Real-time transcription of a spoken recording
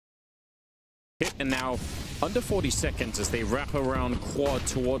And now under 40 seconds as they wrap around quad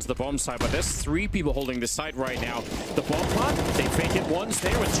towards the bomb site. But there's 3 people holding the site right now. The bomb plant, they fake it once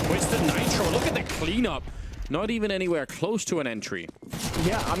there with Twisted Nitro. Look at the cleanup. Not even anywhere close to an entry.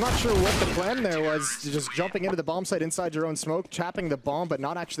 Yeah, I'm not sure what the plan there was. Just jumping into the bomb site inside your own smoke, chapping the bomb, but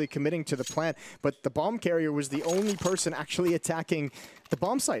not actually committing to the plant. But the bomb carrier was the only person actually attacking the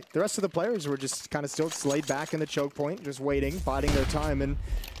bomb site. The rest of the players were just kind of still laid back in the choke point, just waiting, biding their time. And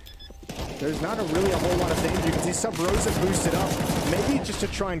there's not really a whole lot of things. You can see Sub Rosa boosted up, maybe just to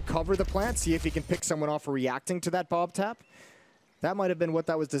try and cover the plant, see if he can pick someone off reacting to that bob tap. That might have been what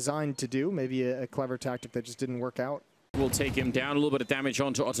that was designed to do. Maybe a clever tactic that just didn't work out. Will take him down. A little bit of damage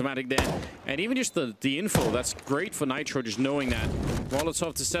onto Automatic there. And even just the info, that's great for Nitro, just knowing that.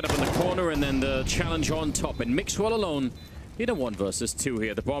 Molotov to set up in the corner, and then the challenge on top. And Mixwell alone in a 1 versus 2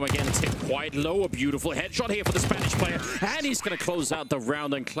 here. The bomb again tipped quite low. A beautiful headshot here for the Spanish player. And he's going to close out the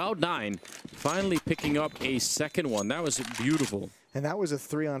round. And Cloud9 finally picking up a second one. That was beautiful. And that was a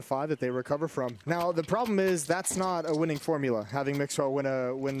 3-on-5 that they recover from. Now, the problem is that's not a winning formula, having Mixwell win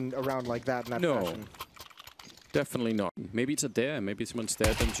a round like that in that fashion. Definitely not. Maybe it's a dare. Maybe someone's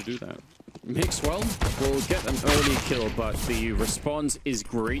dared them to do that. Mixwell will get an early kill, but the response is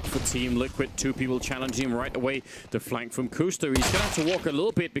great for Team Liquid. 2 people challenging him right away. The flank from Kuster. He's going to have to walk a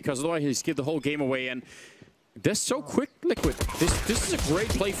little bit because otherwise he's give the whole game away. And they're so quick, Liquid. This is a great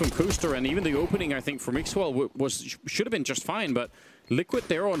play from Kuster, and even the opening, I think, for Mixwell should have been just fine. But Liquid,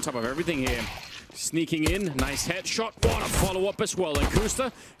 they're on top of everything here. Sneaking in, nice headshot. What a follow-up as well. And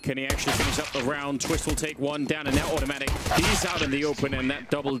Kuster, can he actually finish up the round? Twist will take 1 down, and now Automatic. He's out in the open, and that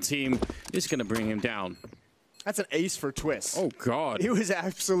double team is going to bring him down. That's an ace for Twist. Oh, God. He was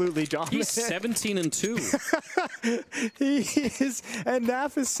absolutely dominant. He's 17-2. He is, and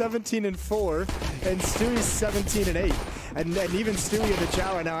Naf is 17-4, and Stewie's 17-8. And even Stewie in the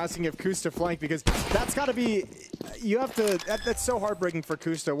chat right now asking if Kusta flanked, because that's got to be, you have to, that's so heartbreaking for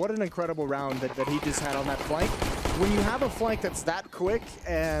Kusta. What an incredible round that he just had on that flank. When you have a flank that's that quick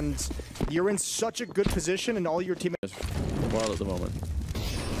and you're in such a good position and all your teammates... Well, at the moment.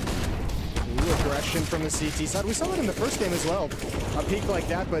 Ooh, aggression from the CT side. We saw it in the first game as well. A peak like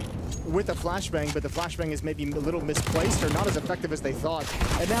that, but with a flashbang, but the flashbang is maybe a little misplaced or not as effective as they thought.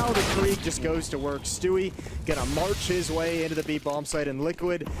 And now the Krieg just goes to work. Stewie gonna march his way into the B bomb site, and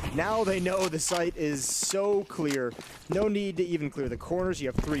Liquid, now they know the site is so clear. No need to even clear the corners. You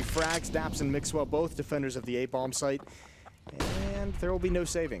have 3 frags, Daps and Mixwell, both defenders of the A bomb site. And there will be no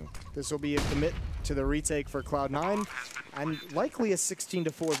saving. This will be a commit to the retake for Cloud9, and likely a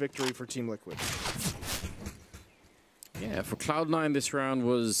 16-4 victory for Team Liquid. Yeah, for Cloud9, this round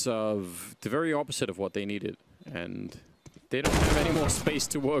was the very opposite of what they needed. And they don't have any more space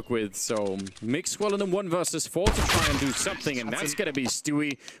to work with, so Mixwell in a 1 versus 4 to try and do something, and that's going to be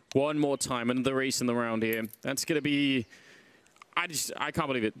Stewie one more time, another race in the round here. That's going to be... I can't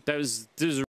believe it. There's